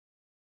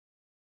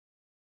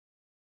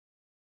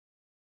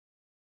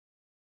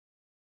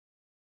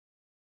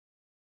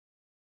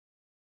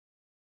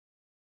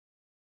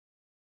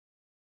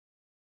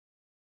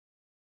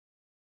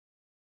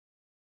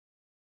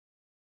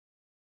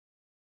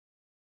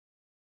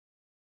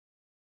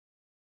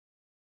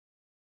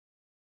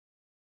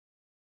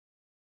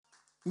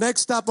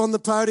Next up on the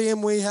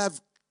podium, we have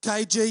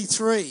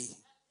KG3.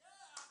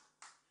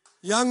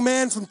 Young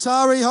man from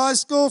Tari High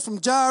School, from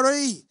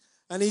Jari,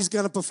 and he's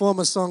going to perform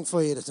a song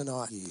for you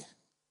tonight.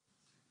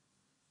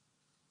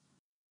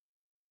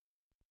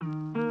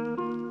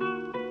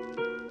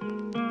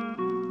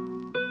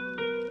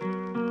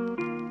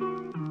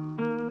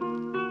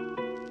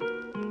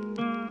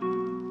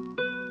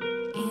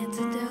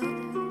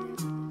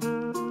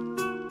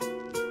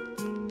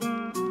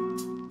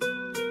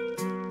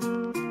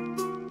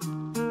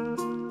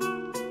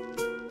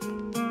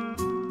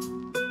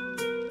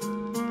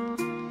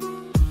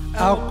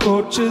 Our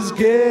coach is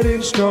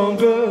getting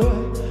stronger.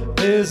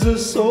 There's a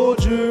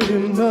soldier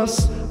in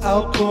us.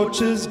 Our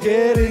coach is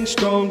getting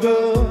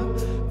stronger.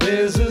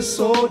 There's a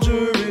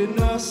soldier in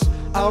us.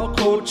 Our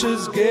coach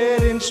is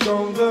getting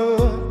stronger.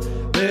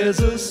 There's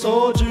a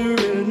soldier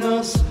in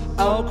us.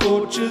 Our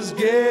coach is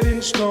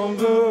getting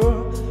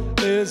stronger.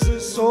 There's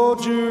a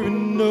soldier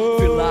in us.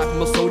 Feel like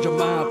I'm a soldier,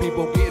 my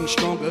people getting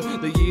stronger.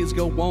 The years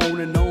go on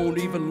and on,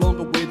 even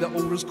longer. With the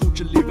oldest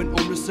culture living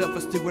on yourself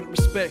and still with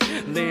respect.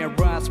 Land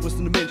rise, what's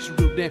in the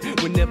menstrual then?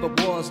 We never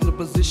was in a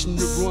position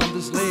to run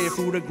this land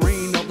through the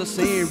grain of the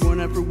sand,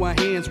 running through our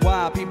hands.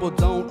 Why people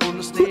don't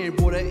understand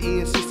what our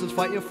ancestors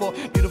fighting for?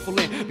 Beautiful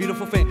land,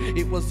 beautiful fan.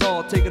 It was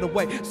all taken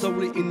away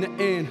slowly in the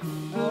end.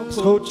 Our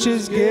coach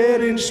is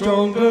getting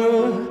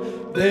stronger.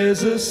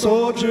 There's a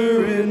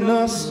soldier in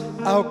us.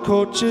 Our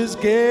coach is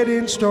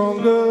getting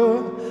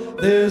stronger.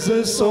 There's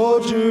a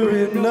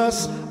soldier in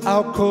us.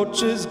 Our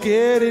coach is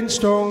getting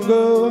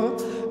stronger.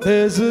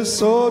 There's a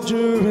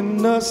soldier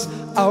in us.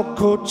 Our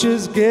coach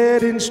is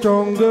getting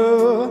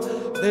stronger.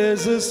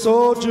 There's a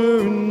soldier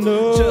in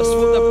us. Just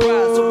for the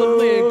prize of the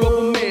land,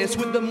 governments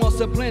with the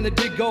master plan to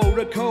dig gold,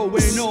 the coal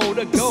and all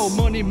the gold.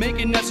 Money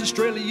making us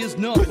Australia's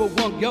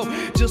 #1 go,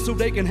 just so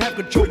they can have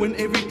control in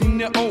everything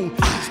they own.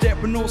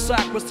 Stepping on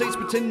side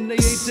pretending they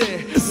ain't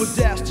there. With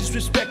that's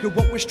disrespect of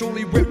what we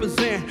strongly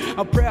represent.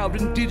 I'm proud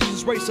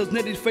indigenous race has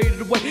never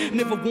faded away.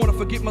 Never wanna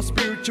forget my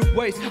spiritual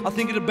ways. I'm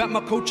thinking about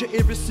my culture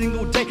every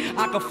single day.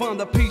 I can find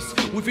the peace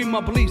within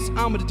my beliefs.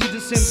 I'm an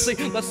indigenous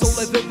MC, that's all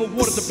I've ever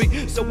wanted to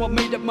be. So I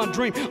made up my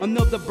dream.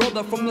 Another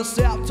brother from the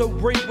south, so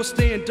brave will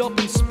stand up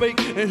and speak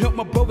and help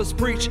my brothers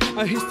preach.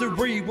 A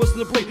history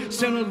wasn't a bleed,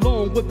 stand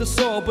alone with the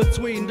soul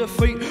between the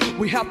feet.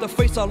 We have to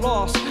face our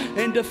loss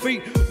and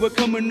defeat. We're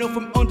coming up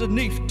from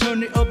underneath, turn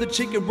the other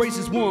cheek and raise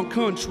this one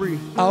country.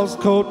 Our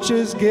coach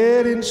is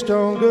getting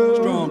stronger.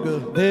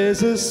 Stronger.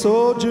 There's a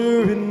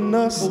soldier in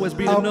us. Always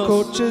beating Our us.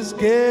 coach is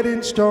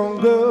getting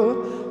stronger.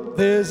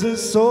 There's a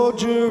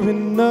soldier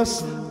in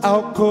us.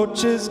 Our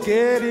coach is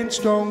getting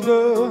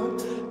stronger.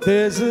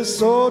 There's a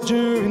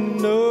soldier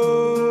in us.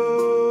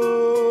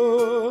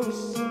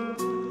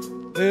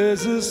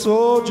 There's a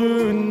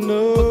soldier in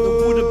us. But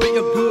there wouldn't be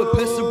a good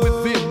person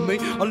within me.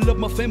 I love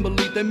my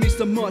family, they mean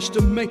so much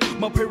to me.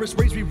 My parents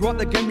raised me right,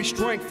 they gave me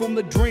strength from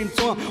the dream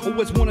time.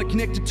 Always wanna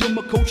connect it to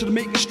my culture to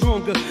make it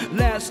stronger,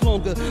 last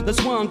longer.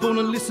 That's why I'm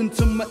gonna listen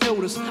to my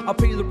elders. I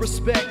pay the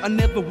respect, I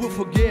never will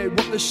forget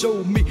what they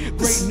showed me.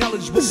 Great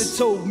knowledge, what they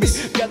told me.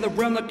 Gather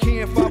around the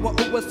campfire,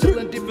 always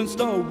telling different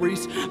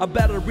stories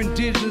about our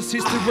indigenous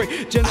history.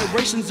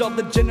 Generations of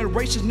the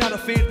generations, not a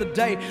fan of the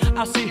day.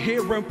 I sit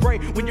here and pray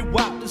when you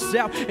wipe us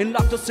out and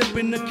locked us up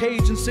in the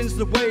cage and sends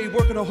the way,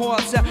 working our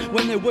hearts out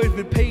when they weren't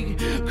even paid.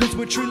 Cause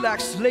we're treated like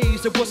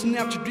slaves, it wasn't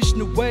our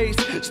traditional ways.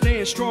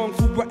 Staying strong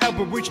for our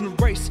aboriginal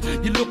race.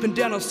 You're looking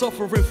down on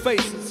suffering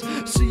faces,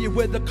 see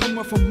where they're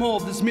coming from, all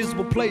these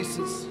miserable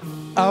places.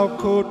 Our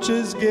coach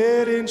is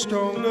getting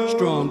stronger.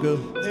 Stronger.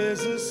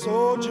 There's a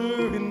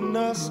soldier in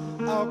us.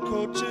 Our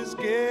coach is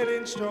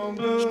getting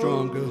stronger.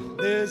 Stronger.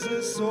 There's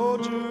a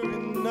soldier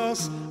in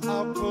us.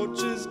 Our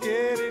coach is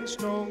getting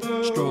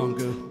stronger.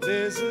 Stronger.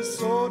 There's a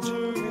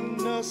soldier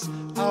in us.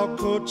 Our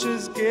coach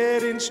is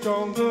getting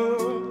stronger.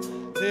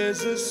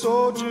 There's a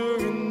soldier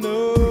in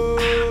us.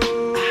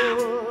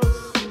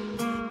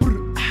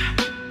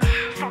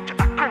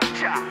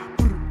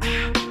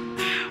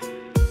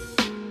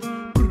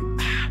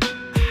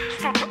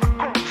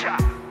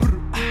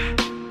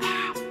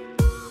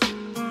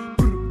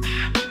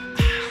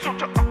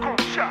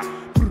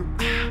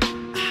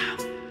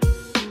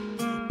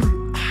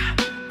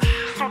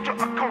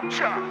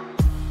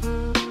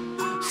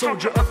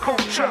 Soldier of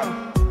culture.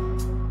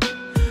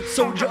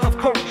 Soldier of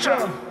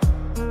culture.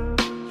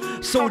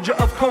 Soldier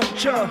of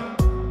culture.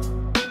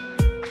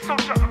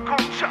 Soldier of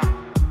culture.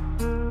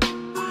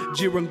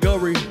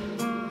 Jiranguri.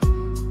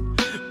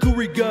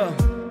 Kuriga.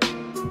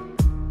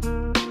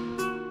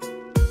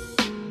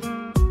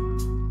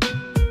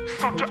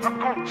 Soldier of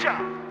culture.